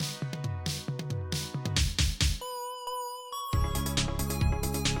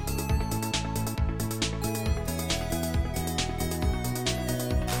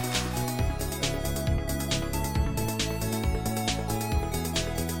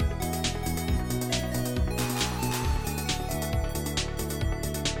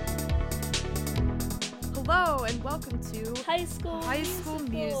welcome to High School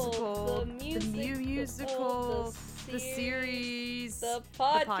Musical, the musical, the the series, the the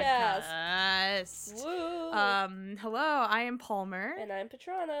podcast. podcast. Hello, I am Palmer, And I'm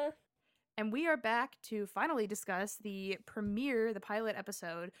Patrana. and we are back to finally discuss the pilot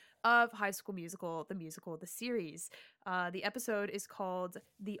episode of High School Musical, the series. The episode is called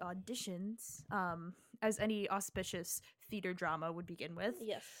The Auditions, as any auspicious theater drama would begin with.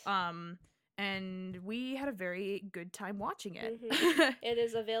 Yes. And we had a very good time watching it. Mm-hmm. It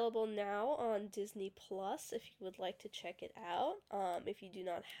is available now on Disney Plus if you would like to check it out. If you do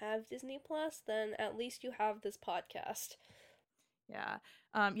not have Disney Plus, then at least you have this podcast. Yeah.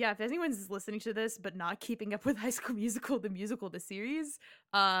 If anyone's listening to this but not keeping up with High School Musical, the series,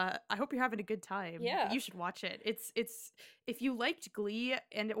 I hope you're having a good time. Yeah. You should watch it. It's if you liked Glee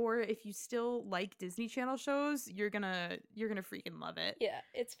or if you still like Disney Channel shows, you're gonna freaking love it. Yeah,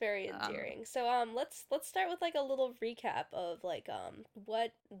 it's very endearing. So let's start with like a little recap of like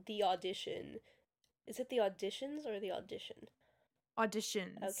what the audition. Is it the auditions or the audition?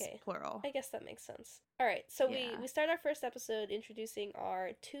 Auditions, okay, plural. I guess that makes sense. All right, so Yeah. we start our first episode introducing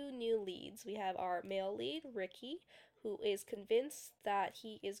our two new leads. We have our male lead, Ricky, who is convinced that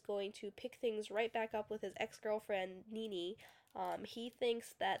he is going to pick things right back up with his ex-girlfriend, Nini. He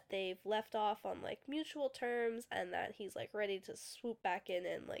thinks that they've left off on, like, mutual terms and that he's, like, ready to swoop back in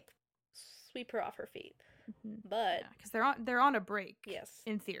and, like, sweep her off her feet. Mm-hmm. But... because they're on a break. Yes.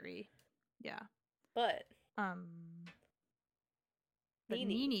 In theory. Yeah. But...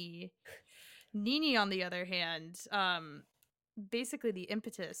 Nini, on the other hand, basically the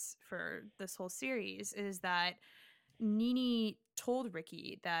impetus for this whole series is that Nini told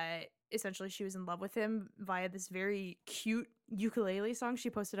Ricky that essentially she was in love with him via this very cute ukulele song she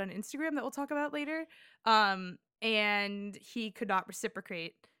posted on Instagram that we'll talk about later. And he could not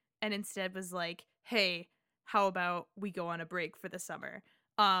reciprocate and instead was like, hey, how about we go on a break for the summer?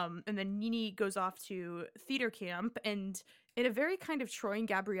 And then Nini goes off to theater camp and in a very kind of Troy and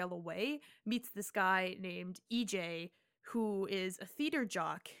Gabriella way, meets this guy named EJ, who is a theater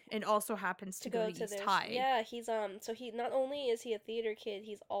jock and also happens to go to East High. Yeah, he's so he not only is he a theater kid,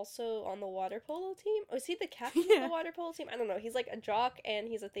 he's also on the water polo team. Oh, is he the captain of the water polo team? I don't know. He's like a jock and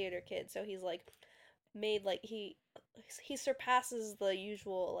he's a theater kid, so he's like made like he surpasses the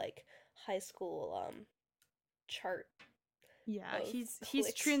usual like high school chart. Yeah,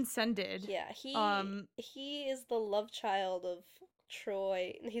 he's transcended. Yeah, he is the love child of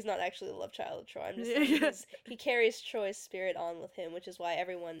Troy. He's not actually the love child of Troy. I'm just saying he carries Troy's spirit on with him, which is why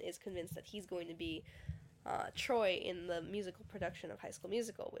everyone is convinced that he's going to be Troy in the musical production of High School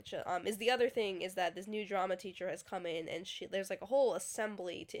Musical, which is the other thing is that this new drama teacher has come in and there's like a whole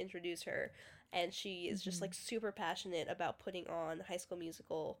assembly to introduce her, and she is just like super passionate about putting on High School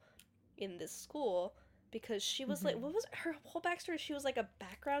Musical in this school. Because she was like, what was her whole backstory? She was like a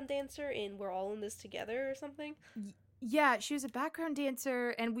background dancer in We're All in This Together or something? Yeah, she was a background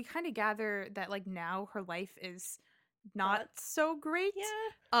dancer, and we kind of gather that like now her life is not so great.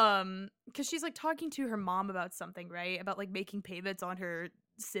 Yeah. Because she's like talking to her mom about something, right? About like making payments on her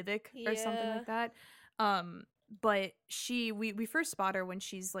Civic or something like that. But we first spot her when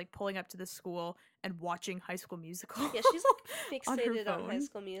she's like pulling up to the school and watching High School Musical. Yeah, she's like fixated on High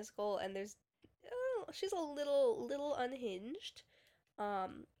School Musical, and she's a little unhinged.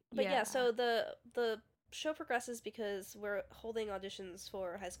 But yeah, so the show progresses because we're holding auditions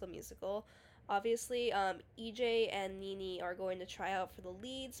for High School Musical. Obviously, EJ and Nini are going to try out for the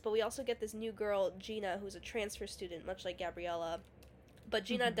leads, but we also get this new girl, Gina, who's a transfer student, much like Gabriella. But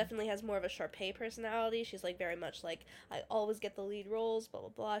Gina definitely has more of a Sharpay personality. She's like very much like, I always get the lead roles, blah, blah,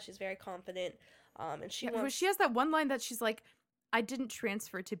 blah. She's very confident. And she has that one line that she's like, I didn't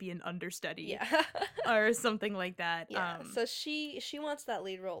transfer to be an understudy. Yeah. or something like that. Yeah. So she wants that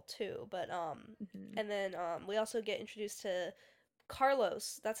lead role too, but and then we also get introduced to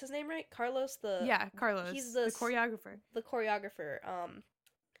Carlos. That's his name, right? Carlos Carlos. He's the choreographer. The choreographer.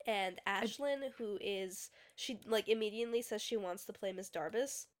 And Ashlyn, who is she like immediately says she wants to play Miss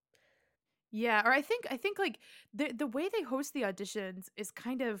Darbus. Yeah, or I think like the way they host the auditions is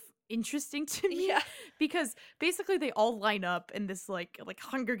kind of interesting to me. Yeah. Because basically they all line up in this like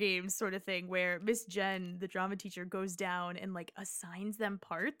Hunger Games sort of thing where Miss Jen, the drama teacher, goes down and like assigns them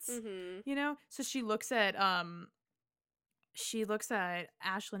parts. You know? So she looks at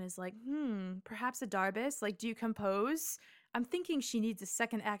Ashlyn is like, perhaps a Darbus, like, do you compose? I'm thinking she needs a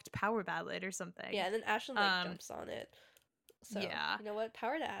second act power ballad or something. Yeah, and then Ashlyn like jumps on it. So yeah. You know what?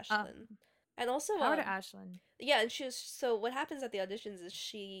 Power to Ashlyn. And also power to Ashlyn. Yeah, and so what happens at the auditions is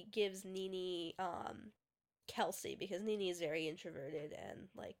she gives Nini Kelsey, because Nini is very introverted and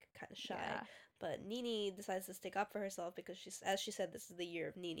like kind of shy. Yeah. But Nini decides to stick up for herself because as she said, this is the year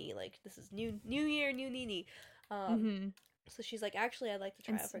of Nini. Like, this is new year, new Nini. Um, Mm-hmm. so she's like, actually, I'd like to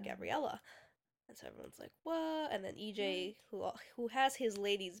try And out so, for Gabriella. And so everyone's like, what? And then what? EJ, who has his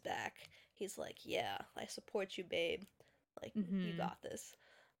ladies back, he's like, yeah, I support you, babe. Like, you Mm-hmm. got this.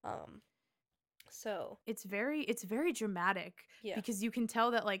 Um, so It's very dramatic yeah. because you can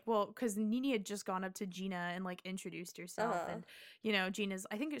tell that like, well, because Nini had just gone up to Gina and like introduced herself, Uh-huh. and Gina's,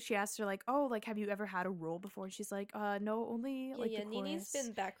 I think she asked her like, oh, like, have you ever had a role before? And she's like, no, only Yeah, like the yeah. Nini's chorus.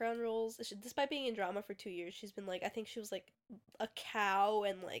 been background roles. Despite being in drama for 2 years, she's been like, I think she was like a cow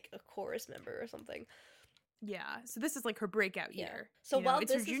and like a chorus member or something. Yeah, so this is like her breakout Yeah. year. So while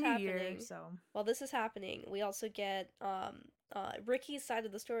It's her this is junior year, happening, so we also get Ricky's side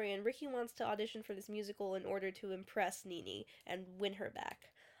of the story, and Ricky wants to audition for this musical in order to impress Nini and win her back.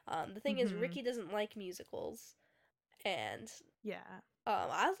 The thing is, mm-hmm. Ricky doesn't like musicals, and Yeah.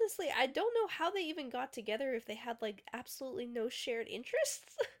 honestly, I don't know how they even got together if they had like absolutely no shared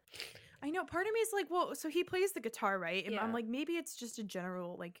interests. I know. Part of me is like, well, so he plays the guitar, right? And I'm Yeah. like, maybe it's just a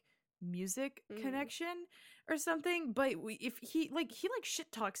general like music Mm. connection or something. But if he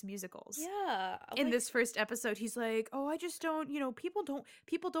shit talks musicals Yeah, in like this first episode, he's like, oh, I just don't, people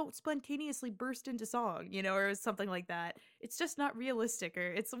don't spontaneously burst into song, or something like that. It's just not realistic,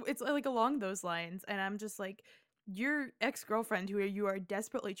 or it's like along those lines. And I'm just like, your ex-girlfriend who you are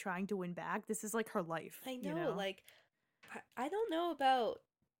desperately trying to win back, this is like her life, I know, like I don't know about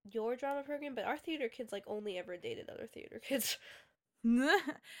your drama program, but our theater kids like only ever dated other theater kids.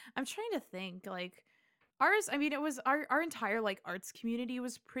 I'm trying to think, like, ours, I mean, it was our entire like arts community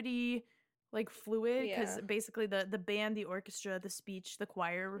was pretty like fluid, because Yeah. basically the band, the orchestra, the speech, the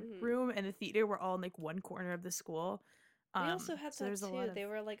choir Hmm. room, and the theater were all in like one corner of the school. We also had So that there's a lot too. of They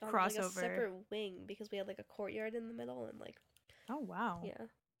were like on like a crossover. separate wing because we had like a courtyard in the middle and like Oh wow. yeah.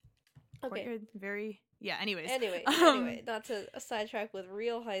 Okay. Courtyard, very, yeah, anyways. Anyway, not to sidetrack with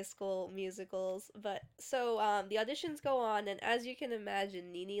real high school musicals, but so the auditions go on, and as you can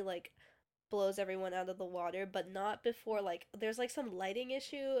imagine, Nini like blows everyone out of the water, but not before like there's like some lighting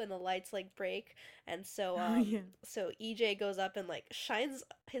issue and the lights like break, and so Oh yeah. EJ goes up and like shines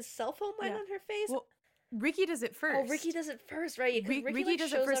his cell phone light Yeah. on her face. Well, Ricky does it Oh, Ricky first. does it first, right? Because Ricky Ricky like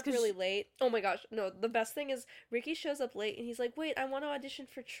does it shows first up really because late. Oh my gosh, no! The best thing is Ricky shows up late and he's like, "Wait, I want to audition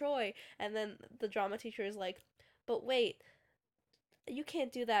for Troy." And then the drama teacher is like, "But wait, you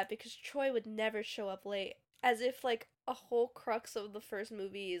can't do that because Troy would never show up late." As if like a whole crux of the first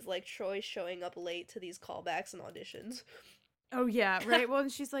movie is like Troy showing up late to these callbacks and auditions. oh yeah, right. Well,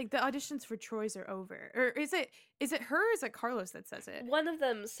 and she's like, the auditions for Troy's are over. Or is it her or is it Carlos that says it? One of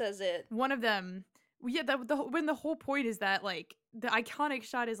them says it. One of them. Yeah, when the whole point is that like the iconic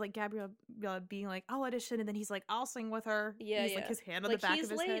shot is like Gabrielle being like, I'll audition, and then he's like, I'll sing with her. Yeah, He's like yeah. his hand on the Like back he's of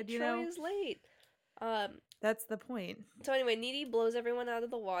his late. head, Troy is late. Um, That's the point. So anyway, Needy blows everyone out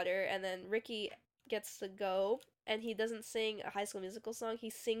of the water, and then Ricky gets to go, and he doesn't sing a High School Musical song. He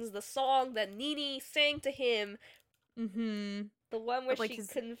sings the song that Nini sang to him, Mm-hmm. the one where Of like she his.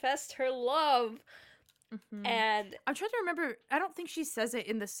 confessed her love. Mm-hmm. And I'm trying to remember. I don't think she says it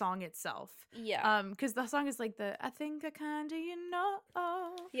in the song itself. yeah, Because the song is like the I think I kinda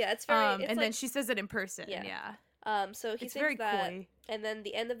yeah, it's very, it's and then like she says it in person. yeah. Yeah. So he It's sings very that, coy. and then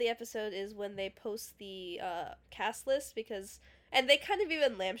the end of the episode is when they post the cast list because, and they kind of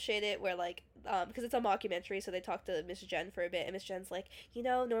even lampshade it where like, because it's a mockumentary, so they talk to Miss Jen for a bit, and Miss Jen's like,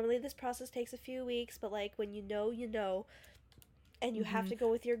 normally this process takes a few weeks, but like when you know, and you have Mm-hmm. to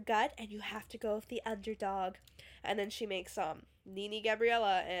go with your gut, and you have to go with the underdog, and then she makes Nini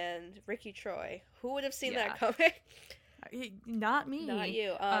Gabriella and Ricky Troy. Who would have seen Yeah. that coming? Not me. Not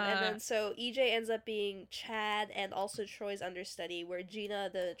you. And then so EJ ends up being Chad and also Troy's understudy, where Gina,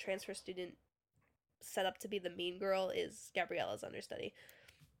 the transfer student set up to be the mean girl, is Gabriella's understudy.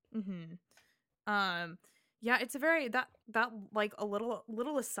 Mm-hmm. Yeah, it's a very that like a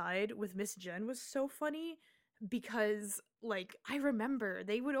little aside with Miss Jen was so funny because like I remember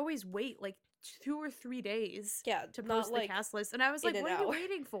they would always wait like 2 or 3 days Yeah, to not post the like cast list, and I was in like, an what are you hour.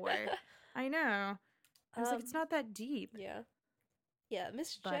 waiting for? I know. I was like, it's not that deep. Yeah. Yeah,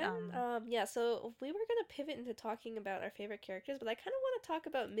 Miss But Jen. Yeah. So we were gonna pivot into talking about our favorite characters, but I kind of want to talk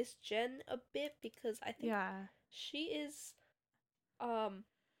about Miss Jen a bit because I think yeah. she is,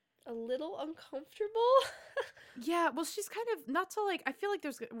 a little uncomfortable. Yeah, well, she's kind of not to like. I feel like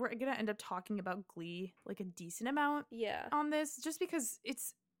we're gonna end up talking about Glee like a decent amount Yeah. on this, just because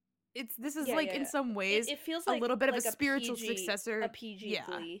this is Yeah, like yeah, in yeah. some ways It feels a like little bit of a like spiritual PG, successor. a PG Yeah,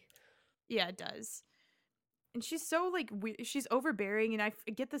 Glee. yeah, it does. and she's so like she's overbearing, and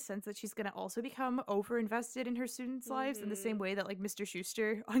get the sense that she's gonna also become over invested in her students' lives in the same Mm-hmm. way that like Mr.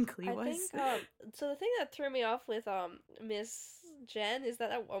 Schuster on Glee I was. think so the thing that threw me off with Miss Jen is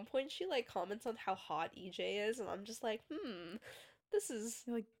that at one point she like comments on how hot EJ is, and I'm just like, this is,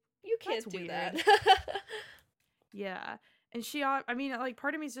 You're like, you that's can't do that. weird. Yeah. And she, I mean, like,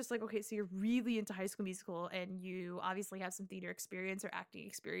 part of me is just like, okay, so you're really into High School Musical and you obviously have some theater experience or acting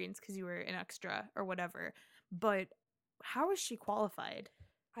experience because you were an extra or whatever. But how is she qualified?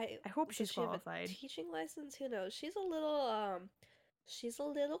 I I hope Does she's she have a qualified. teaching license? Who knows? She's a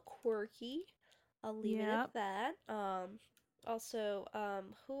little quirky. I'll leave it Yeah. at that. Also,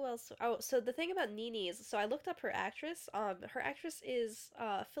 who else? Oh, so the thing about Nini is, so I looked up her actress. Her actress is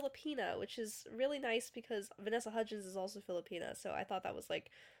Filipina, which is really nice because Vanessa Hudgens is also Filipina. So I thought that was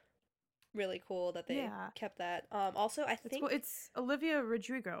like really cool that they Yeah. kept that. Also, I It's cool. think, It's Olivia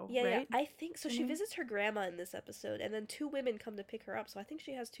Rodrigo, yeah, right? I think so. Her She name? visits her grandma in this episode, and then two women come to pick her up. So I think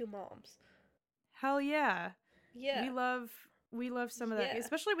she has two moms. Hell yeah. Yeah, We love we love some of that, yeah,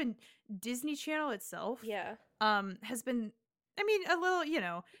 especially when Disney Channel itself yeah. has been, I mean, a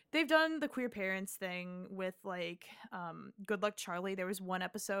little, they've done the queer parents thing with like Good Luck Charlie. There was one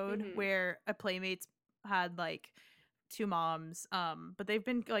episode Mhm. where a Playmates had like two moms, but they've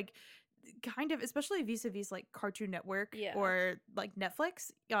been like kind of, especially vis-a-vis like Cartoon Network Yeah. or like Netflix,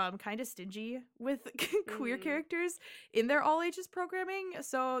 kind of stingy with queer Mm. characters in their all ages programming,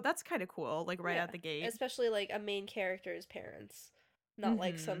 so that's kind of cool, like right Yeah. out the gate. Especially like a main character's parents, not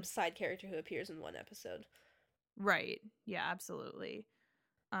like some Mm-hmm. side character who appears in one episode. Right. Yeah, absolutely.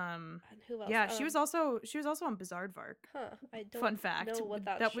 Um And who else? yeah, she was also on Bizarrevark. I don't Fun fact. know what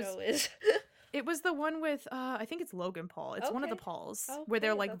that That was show is. it was the one with I think it's Logan Paul. It's one of the Okay. Pauls where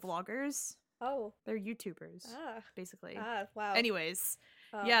they're Okay, like that's vloggers. oh. They're YouTubers, Ah. basically. Ah, wow. Anyways,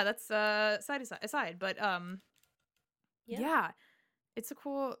 Um, yeah, that's aside, but yeah. yeah, it's a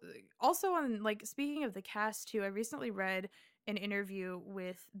cool, also on like speaking of the cast too, I recently read an interview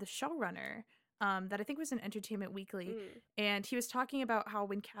with the showrunner that I think was in Entertainment Weekly, Mm. and he was talking about how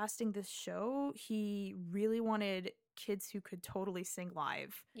when casting this show, he really wanted kids who could totally sing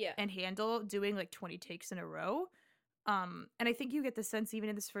live Yeah. and handle doing like 20 takes in a row. And I think you get the sense even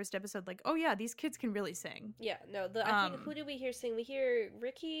in this first episode, like, oh yeah, these kids can really sing. Yeah, no, the I think who Um, do we hear sing? We hear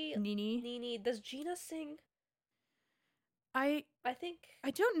Ricky, Nini, Nini. Does Gina sing? I I think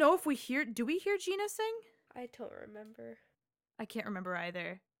I don't know if do we hear Gina sing? I don't remember. I can't remember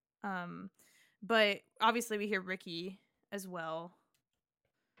either. Um, but obviously we hear Ricky as well.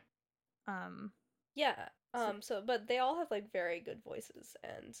 Um, Yeah. so So but they all have like very good voices,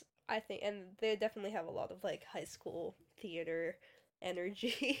 and I think and they definitely have a lot of like high school theater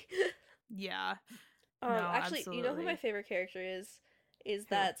energy. yeah, no, Actually, you know who my absolutely. favorite character is? Is Who?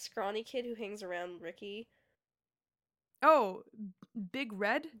 that scrawny kid who hangs around Ricky? Oh, Big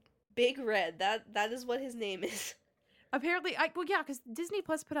Red. Big Red. That is what his name is. Apparently, well, yeah, because Disney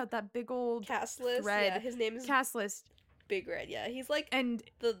Plus put out that big old Cast list. Yeah, thread his name is cast list, Big Red. Yeah, he's like and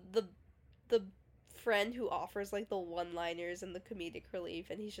the friend who offers like the one-liners and the comedic relief,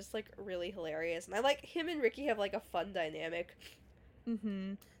 and he's just like really hilarious. And I like him and Ricky have like a fun dynamic.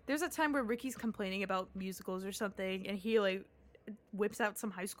 there's a time where Ricky's complaining about musicals or something, and he like whips out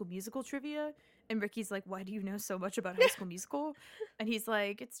some High School Musical trivia, and Ricky's like, "Why do you know so much about High School Musical?" And he's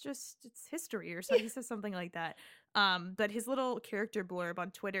like, it's history," or so he says something like that. But his little character blurb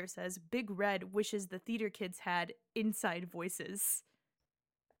on Twitter says, "Big Red wishes the theater kids had inside voices,"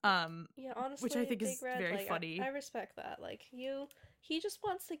 Yeah, which I honestly, think Big is Red, very like I funny. respect that. Like he just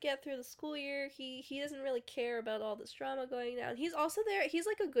wants to get through the school year. He doesn't really care about all this drama going down. He's also there. He's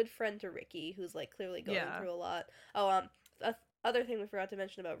like a good friend to Ricky, who's like clearly going Yeah. through a lot. Oh, other thing we forgot to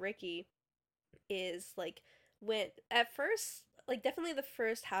mention about Ricky is like when at first, like definitely the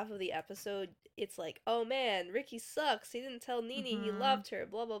first half of the episode, it's like, oh man, Ricky sucks. He didn't tell Nini he Mm-hmm. loved her.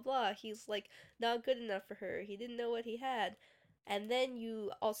 Blah blah blah. He's like not good enough for her. He didn't know what he had. And then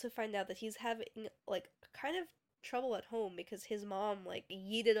you also find out that he's having like kind of trouble at home because his mom like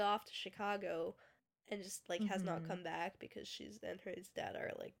yeeted off to Chicago and just like has not Mm-hmm. come back because she's and his dad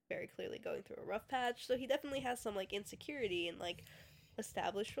are like very clearly going through a rough patch. So he definitely has some like insecurity and like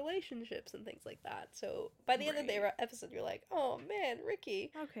established relationships and things like that. So by the end of the Right. episode, you're like, oh man,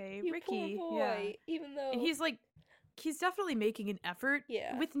 Ricky, Okay, you poor Ricky. Yeah. boy. Even And though, he's like, he's definitely making an effort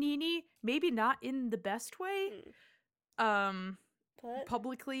yeah, with Nini, maybe not in the best way. mm, Um, but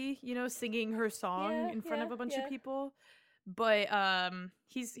Publicly, singing her song yeah, in front yeah, of a bunch of yeah. people. But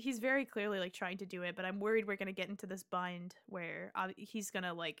he's very clearly like trying to do it, but I'm worried we're gonna get into this bind where he's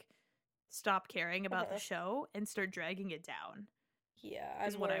gonna like stop caring about the Uh-huh. show and start dragging it down. Yeah,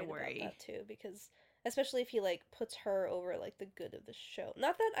 Is I'm what I worried about worry. that too because especially if he like puts her over like the good of the show.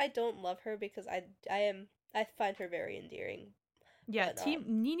 Not that I don't love her, because I find her very endearing, Yeah, but Team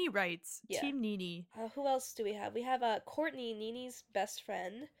Nini writes. yeah. Team Nini. Who else do we have? We have Courtney, Nini's best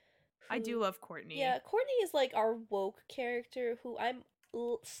friend, I do who, love Courtney. yeah, Courtney is like our woke character who I'm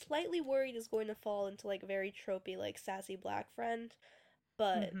slightly worried is going to fall into like a very tropey like sassy black friend,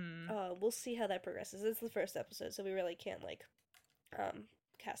 but Mm-hmm. we'll see how that progresses. It's the first episode, so we really can't like um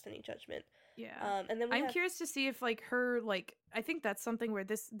cast any judgment. Yeah. And then we I'm have, curious to see if like her like I think that's something where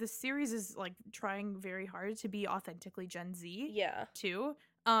this series is like trying very hard to be authentically Gen Z yeah, too.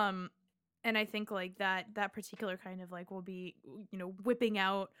 And I think like that particular kind of like will be whipping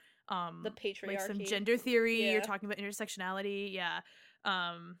out the like some patriarchy. gender theory. You're Yeah, talking about intersectionality, yeah.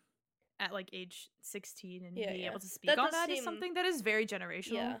 Um at like age 16 and yeah, being yeah. able to speak That on does that is seem, something that is very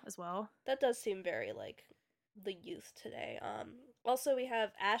generational yeah, as well. that does seem very like the youth today. Also we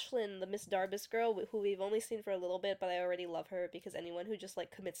have Ashlyn, the Miss Darbus girl, who we've only seen for a little bit, but I already love her because anyone who just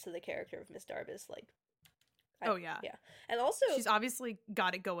like commits to the character of Miss Darbus, like, Oh yeah. yeah. And also She's obviously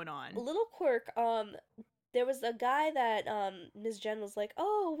got it going a on. little quirk. There was a guy that Ms. Jen was like,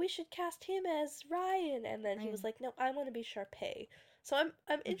 "Oh, we should cast him as Ryan," and then he was Ryan. like, "No, I want to be Sharpay." So I'm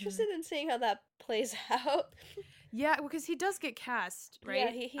Mm-hmm. interested in seeing how that plays out. Yeah, because he does get cast, Yeah,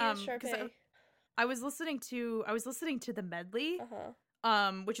 right? he is Because Sharpay. I was listening to the medley, Uh huh.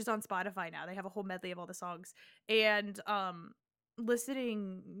 which is on Spotify now. They have a whole medley of all the songs, and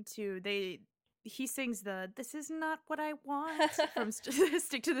listening to he sings the "This is not what I want" from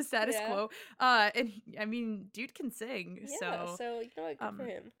Stick to the Status Yeah. Quo. I mean, dude can sing, Yeah. so So you know what? Good for um,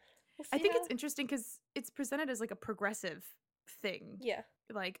 him. We'll I see think how. it's interesting because it's presented as like a progressive thing. Yeah.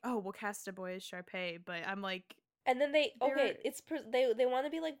 Like, oh, we'll cast a boy as Sharpay, but I'm like, And then they, they're okay, they want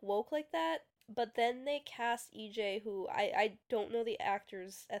to be like woke like that, but then they cast EJ, who I don't know the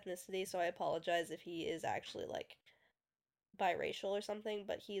actor's ethnicity, so I apologize if he is actually like biracial or something,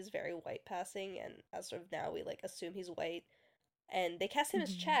 but he is very white passing, and as of now we like assume he's white, and they cast him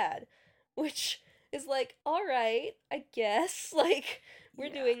as mhm. Chad, which is like, all right, I guess, like, we're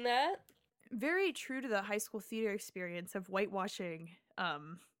Yeah, doing that. very true to the high school theater experience of whitewashing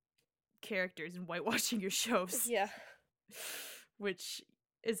characters and whitewashing your shows, Yeah. which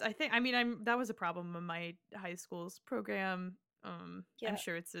is I mean I'm that was a problem in my high school's program. I'm Yeah.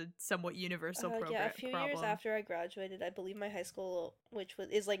 sure it's a somewhat universal Yeah, a program few years problem. after I graduated, I believe my high school, which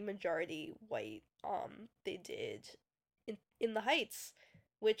is like majority white, they did in the Heights,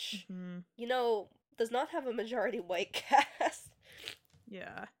 which, Hmm. you know, does not have a majority white cast.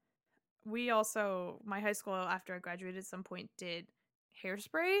 Yeah, we also my high school after I graduated at some point did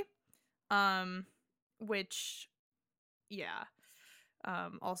Hairspray, um, which yeah,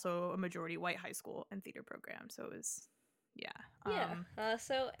 also a majority white high school and theater program, so it was yeah, Yeah.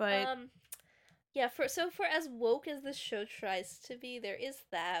 but Yeah, for as woke as this show tries to be, there is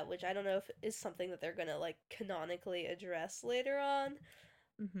that, which I don't know if is something that they're gonna like canonically address later on,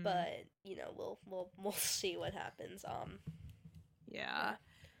 mhm, but you know, we'll see what happens. yeah, Yeah.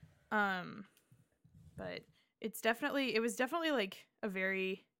 um, but it was definitely like a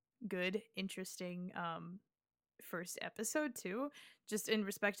very good, interesting first episode too, just in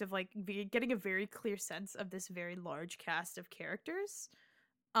respect of like getting a very clear sense of this very large cast of characters,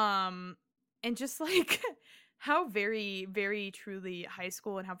 um, and just like how very very truly high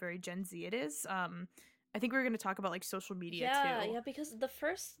school and how very Gen Z it is. I think we're going to talk about like social media Yeah, too. yeah, because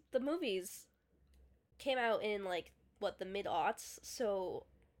the movies came out in like what, the mid aughts, so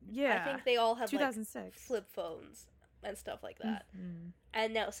I Yeah, think they all had like 2006. flip phones and stuff like that. Hmm.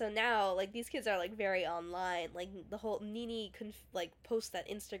 And now like these kids are like very online. Like the whole Nini like post that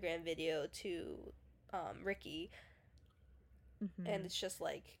Instagram video to Ricky, and Hmm. it's just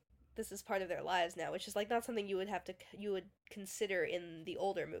like this is part of their lives now, which is like not something you would consider in the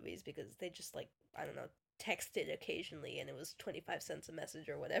older movies because they just like, I don't know, texted occasionally and it was 25 cents a message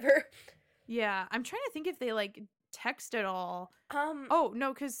or whatever. Yeah, I'm trying to think if they like text at all. um Oh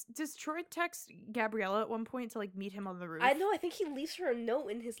no, because does Troy text Gabriella at one point to like meet him on the I roof? know, I think he leaves her a note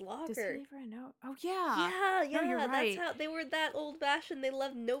in his Does he locker. leave her a note? Oh yeah. Yeah, No, you're yeah, that's right. how they were, that old fashioned. They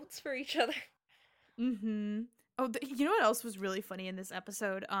left notes for each other. Mm-hmm. Oh, you know what else was really funny in this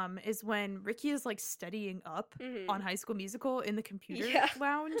episode? Is when Ricky is like studying up on Hmm. High School Musical in the computer Yeah.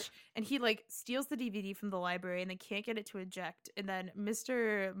 lounge, and he like steals the DVD from the library, and they can't get it to eject. And then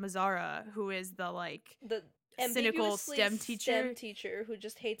Mr. Mazzara, who is the like The cynical ambiguously STEM STEM teacher, teacher who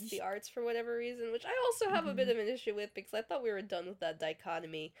just hates the arts for whatever reason, which I also have a bit mm-hmm. of an issue with because I thought we were done with that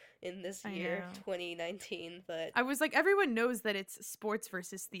dichotomy in this I year, know. 2019, but I was like, everyone knows that it's sports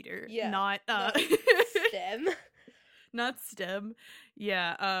versus theater, yeah, not not STEM. Not STEM.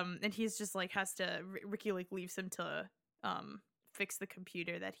 Yeah. And he's just like has to. Ricky like leaves him to fix the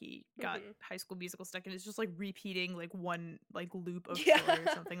computer that he got Hmm. High School Musical stuck in. It's just like repeating like one like loop of Yeah. Troy or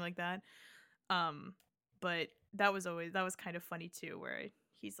something like that. Um, but that was kind of funny too, where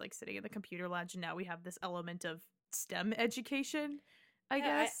he's like sitting in the computer lounge, and now we have this element of STEM education, I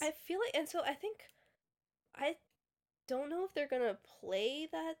Yeah, I guess. feel like, and so I think I don't know if they're gonna play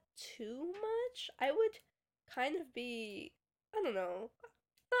that too much. I would kind of be, I don't know,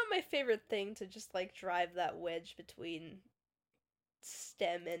 not my favorite thing to just like drive that wedge between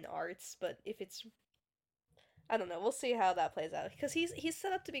STEM and arts, but if it's, I don't know, we'll see how that plays out because he's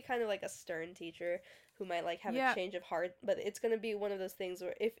set up to be kind of like a stern teacher who might like have a Yeah, change of heart, but it's going to be one of those things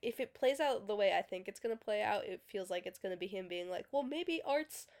where if it plays out the way I think it's going to play out, it feels like it's going to be him being like, "Well, maybe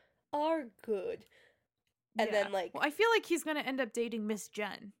arts are good." And yeah. then Well, like, I feel like he's gonna end up dating Miss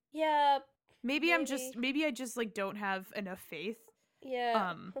Jen. yeah, maybe. Maybe I just like don't have enough faith.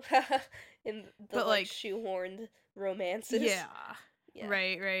 Yeah. Um, In the but like like, shoehorned romances. yeah, Yeah.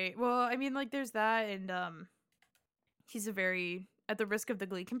 right, right. Well, I mean, like, there's that, and he's a very at the risk of the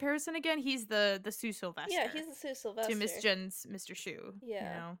Glee comparison again. He's the Sue Yeah, Sylvester he's the Sue to Miss Sylvester. Jen's Mr. Shu. You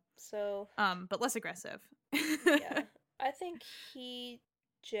Yeah. know, So, but less aggressive. yeah. I think he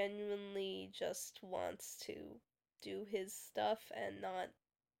genuinely just wants to do his stuff and not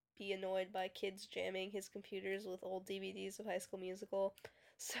be annoyed by kids jamming his computers with old DVDs of High School Musical.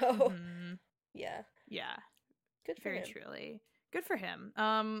 So, Hmm. yeah. Yeah, Good for very him. truly. Good for him.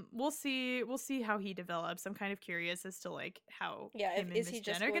 We'll see how he develops. I'm kind of curious as to like how Yeah, him and is he Miss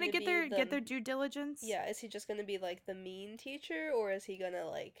Jen just are going gonna to be get the their due diligence. yeah, is he just going to be like the mean teacher or is he going to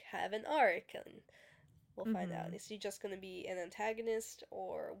like have an arc and we'll find out. Hmm. Is he just going to be an antagonist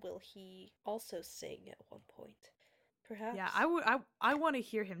or will he also sing at one point? Yeah, Perhaps. I want to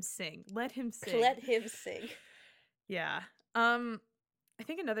hear him sing. Let him sing. Let him sing. Yeah. I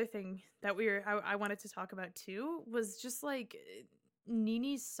think another thing that I wanted to talk about too was just like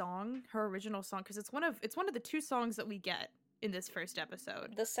Nini's song, her original song, because it's one of the two songs that we get in this first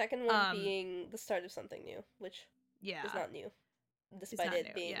episode. The second one Um, being the start of something new, which is yeah, not new, it's despite not new.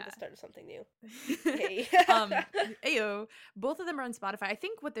 it being Yeah. the start of something new. Hey. um, Ayo, both of them are on Spotify. I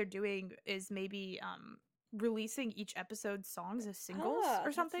think what they're doing is maybe releasing each episode's songs as singles Ah, or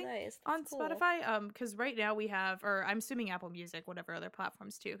that's something nice. That's on cool. Spotify. Because right now we have, or I'm assuming Apple Music, whatever other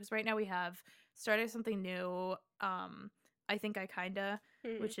platforms too. Because right now we have started something new. I think I kinda,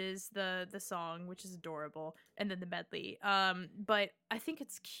 Hmm. which is the song, which is adorable, and then the medley. But I think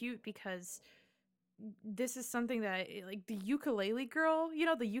it's cute because this is something that like the ukulele girl, you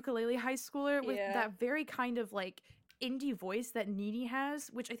know, the ukulele high schooler with Yeah. that very kind of like indie voice that Nini has,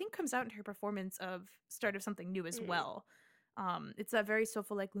 which I think comes out in her performance of Start of Something New as Hmm. well. It's that very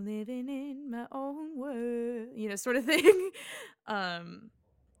soulful like living in my own world, you know, sort of thing. um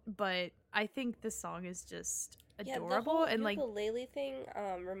but I think this song is just Yeah, the adorable whole and like ukulele thing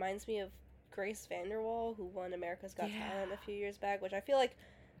reminds me of Grace Vanderwall, who won America's Got yeah, Talent a few years back, which I feel like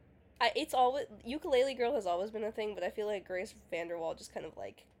it's always ukulele girl has always been a thing, but I feel like Grace Vanderwall just kind of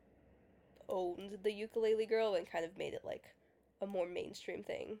like owned the ukulele girl and kind of made it like a more mainstream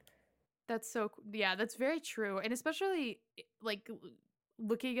thing. that's yeah, that's very true. And especially like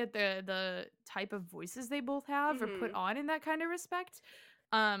looking at the type of voices they both have or put Mhm. on in that kind of respect.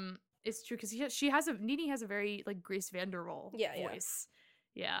 It's true cuz she has a Nini has a very like Grace Vanderwaal Yeah, yeah. voice.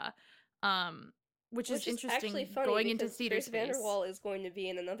 Yeah. Um which is Which is actually interesting funny going into because theater Grace space. Vanderwall is going to be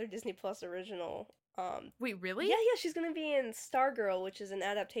in another Disney Plus original. Wait, really? Yeah, yeah, she's going to be in Stargirl, which is an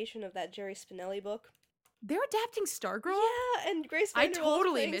adaptation of that Jerry Spinelli book. They're adapting Stargirl? Yeah, and Grace I Vanderwall is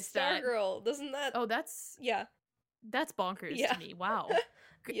totally playing missed that. Stargirl. Doesn't that? Oh, Yeah, that's bonkers yeah, to me. Wow.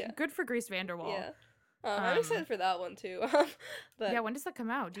 yeah, Good for Grace Vanderwall. yeah. I'm Um excited for that one too. yeah, But when does that come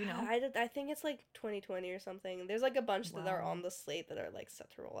out? Do you know? I think it's like 2020 or something. There's like a bunch that are Wow. on the slate that are like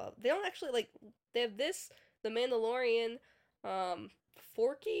set to roll out. They don't actually like they have this, The Mandalorian,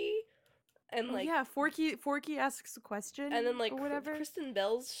 Forky, and Oh like yeah, Forky asks a and question then like or whatever. Kristen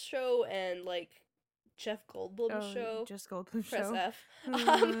Bell's show and like Jeff Goldblum's Oh, show. just Goldblum Press show. F.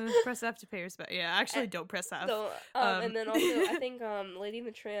 Um, Press F to pay respect. Yeah, actually, don't press F. so Um, and then also I think Lady and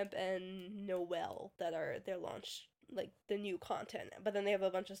the Tramp and Noelle that are their launch like the new content, but then they have a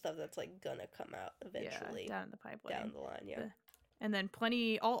bunch of stuff that's like gonna come out yeah, eventually down in the down pipeline. the line. Yeah, And then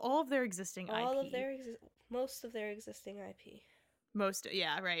plenty, all of their existing all of IP. their most of their existing IP. Most,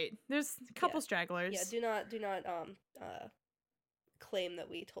 yeah, right. There's a Yeah, couple yeah. stragglers. Do not claim that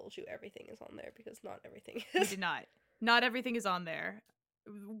we told you everything is on there because not everything We is. did not. Not everything is on there.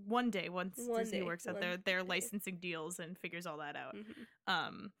 One day, once One Disney day, works out one their day. licensing deals and figures all that out. Hmm.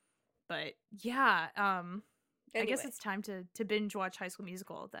 Um, but yeah, I guess Anyway, it's time to binge watch High School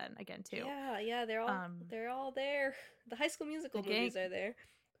Musical then again too. yeah, yeah, they're all Um, they're all there. The High School the Musical gang, movies are there.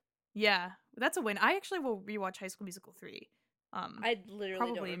 yeah, that's a win. I actually will rewatch High School Musical 3. Um, I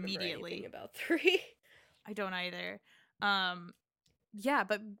literally don't Probably remember anything immediately. about three. I don't either. Um, yeah,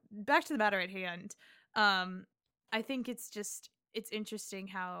 but back to the matter at hand. Um, I think it's interesting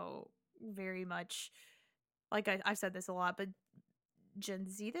how very much like I've said this a lot, but Gen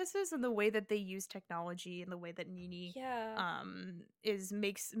Z this is, and the way that they use technology and the way that Nini Yeah, is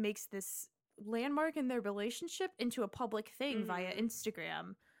makes this landmark in their relationship into a public thing via mm-hmm.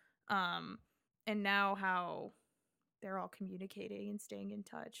 Instagram. Um, and now how they're all communicating and staying in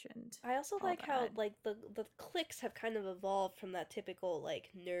touch and I also all like how that. like the cliques have kind of evolved from that typical like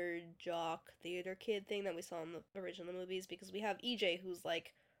nerd jock theater kid thing that we saw in the original movies because we have EJ who's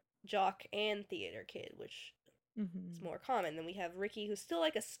like jock and theater kid, which is Hmm. more common. Then we have Ricky who's still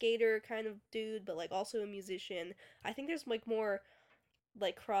like a skater kind of dude, but like also a musician. I think there's like more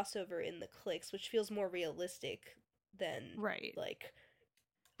like crossover in the cliques, which feels more realistic than Right. like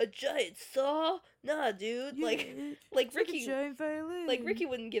a giant saw. Nah, dude. Yeah, Like it's like a Ricky giant like violin. Ricky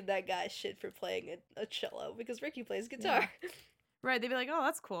wouldn't give that guy shit for playing a cello because Ricky plays Yeah. guitar. Right. They'd be like, oh,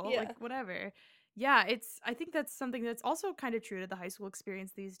 that's cool. Like, Yeah. whatever. Yeah, I think that's something that's also kind of true to the high school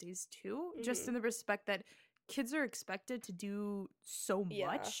experience these days, too. Just Mhm. in the respect that kids are expected to do so Yeah.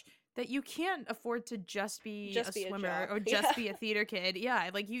 much that you can't afford to just be a Just be a swimmer or jock. Yeah. just be a theater kid. Yeah.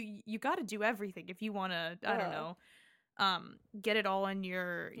 Like, you got to do everything if you want to, I don't Uh-huh. know, get it all on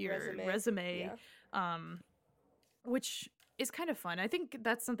your Resume. resume. Yeah. Um, which is kind of fun. I think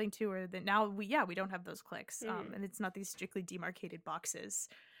that's something too, where that now we don't have those clicks, Mhm. and it's not these strictly demarcated boxes,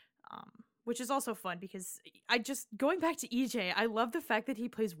 which is also fun because I just going back to EJ, I love the fact that he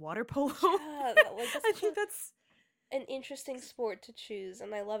plays water polo. Yeah, like that's I such think that's an interesting sport to choose,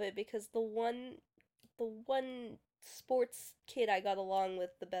 and I love it because the one sports kid I got along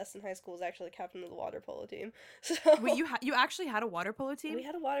with the best in high school was actually the captain of the water polo team. wait, So you actually had a water polo we team?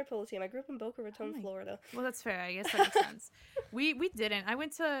 had a water polo team. I grew up in Boca Oh Raton, my, Florida. well that's fair. I guess that makes sense. We didn't. I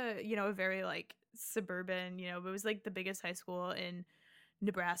went to a very like suburban, it was like the biggest high school in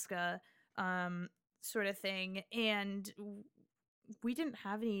Nebraska, um, sort of thing. And we didn't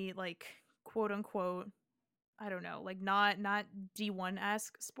have any like quote unquote, I don't know, like not D1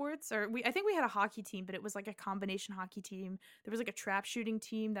 esque sports. Or I think we had a hockey team, but it was like a combination hockey team. There was like a trap shooting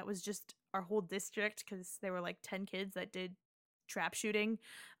team that was just our whole district because there were like 10 kids that did trap shooting.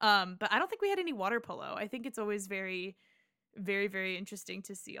 But I don't think we had any water polo. I think it's always very, very, very interesting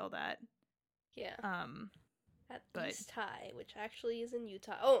to see all that. Yeah. Um, At but East High, which actually is in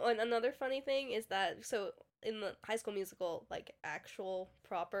Utah. Oh, and another funny thing is that so in the High School Musical, like actual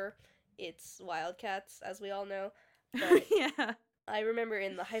proper, it's Wildcats, as we all know. But yeah. I remember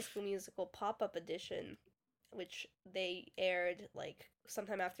in the High School Musical pop up edition, which they aired like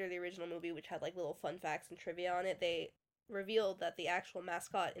sometime after the original movie, which had like little fun facts and trivia on it, they revealed that the actual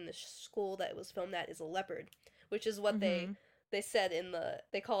mascot in the school that it was filmed at is a leopard, which is what Hmm. they said in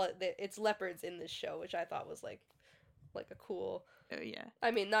they call it it's leopards in this show, which I thought was like a cool. Oh yeah.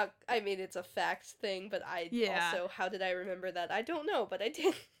 I mean, not. I mean, it's a fact thing, but I Yeah. also, how did I remember that? I don't know, but I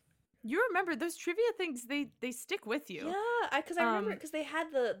did. You remember those trivia things, they stick with you. Yeah, because I remember Um because they had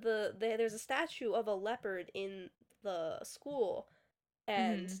there's a statue of a leopard in the school,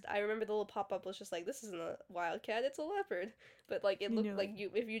 and mhm. I remember the little pop up was just like, this isn't a wildcat, it's a leopard. But like it You looked know, like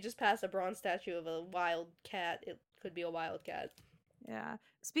you if you just passed a bronze statue of a wild cat, it could be a wildcat. yeah.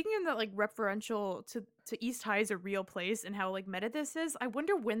 Speaking of that like referential to East High as a real place and how like meta this is, I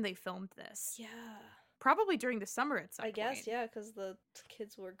wonder when they filmed this. Yeah, Probably during the summer at some I guess point. yeah, because the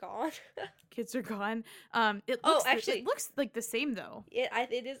kids were gone. Kids are gone. It Oh, looks it actually, looks like the same though.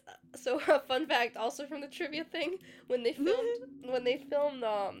 it is so a fun fact also from the trivia thing when they filmed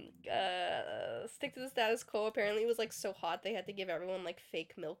Stick to the Status Quo, apparently it was like so hot they had to give everyone like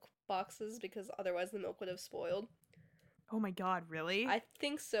fake milk boxes because otherwise the milk would have spoiled. Oh my god, really? I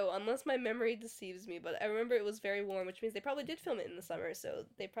think so, unless my memory deceives me, but I remember it was very warm, which means they probably did film it in the summer, so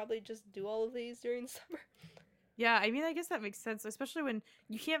they probably just do all of these during the summer. Yeah, I mean I guess that makes sense, especially when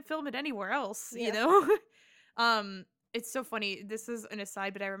you can't film it anywhere else, you Yeah. know? It's so funny. This is an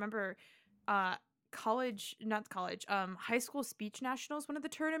aside, but I remember uh not college, high school speech nationals, one of the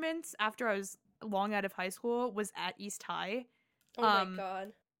tournaments after I was long out of high school was at East High. Oh my Um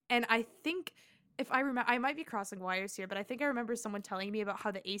god. and I think if I remember, I might be crossing wires here, but I think I remember someone telling me about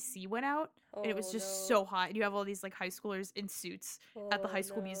how the AC went out and it was Oh just no. so hot. And you have all these like high schoolers in suits at the Oh high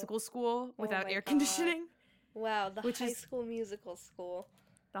school no. musical school Oh without my air god. conditioning, Wow, the which High is School Musical school.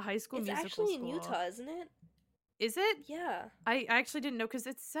 the high school It's musical actually in school. Utah, isn't it? Is it? Yeah. I actually didn't know because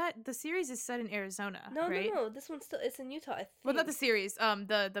the series is set in Arizona, No, right? no. This one's still. It's in Utah, I think. Well, not the series.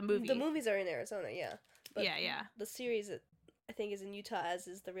 The movie. The movies are in Arizona, yeah. But yeah. the series, I think, is in Utah, as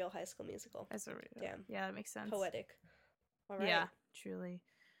is the real High School Musical. Damn. Yeah, that makes sense. Poetic. All right. Yeah, truly.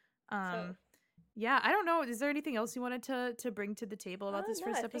 So. Yeah, I don't know. Is there anything else you wanted to bring to the table about this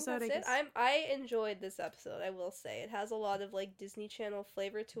first episode? I think that's it. I enjoyed this episode. I will say it has a lot of like Disney Channel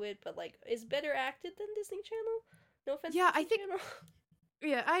flavor to it, but like is better acted than Disney Channel. No offense. Yeah, to Disney Channel.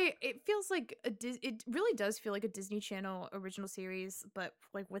 Yeah, it feels like it really does feel like a Disney Channel original series, but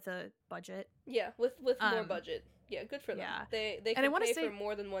like with a budget. Yeah, with more budget. Yeah, good for them. Yeah. They can pay for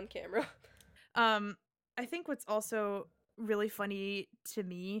more than one camera. I think what's also really funny to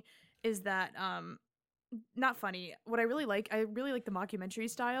me is that not funny. What I really like the mockumentary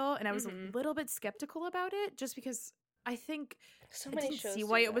style, and I was a little bit skeptical about it just because I think so I many didn't shows see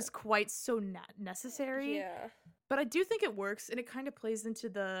why it was quite so necessary. Yeah. But I do think it works, and it kind of plays into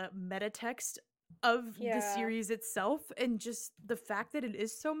the meta text of the series itself, and just the fact that it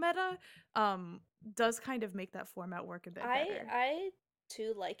is so meta does kind of make that format work a bit better. I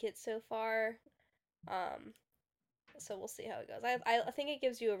too like it so far. So we'll see how it goes. I think it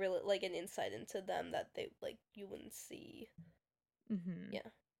gives you a really like an insight into them that they like you wouldn't see. Yeah.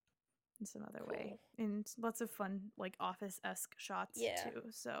 In some other way, and lots of fun like Office-esque shots too.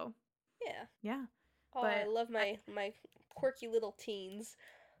 So yeah. Oh, but I love my quirky little teens.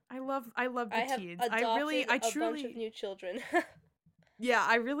 I love the teens. I truly a bunch of new children. Yeah,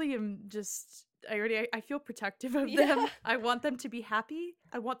 I really am just. I feel protective of them. I want them to be happy.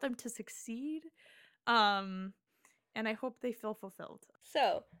 I want them to succeed. And I hope they feel fulfilled.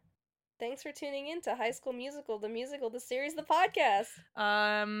 So, thanks for tuning in to High School Musical, the series, the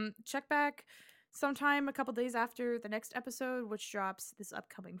podcast. Check back sometime a couple days after the next episode, which drops this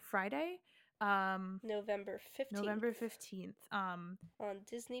upcoming Friday. November 15th. November 15th. On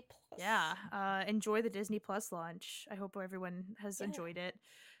Disney Plus. Yeah. Enjoy the Disney Plus launch. I hope everyone has enjoyed it.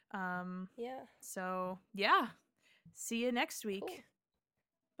 Yeah. So, yeah. See you next week. Cool.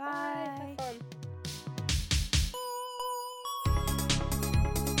 Bye. Bye. Have fun.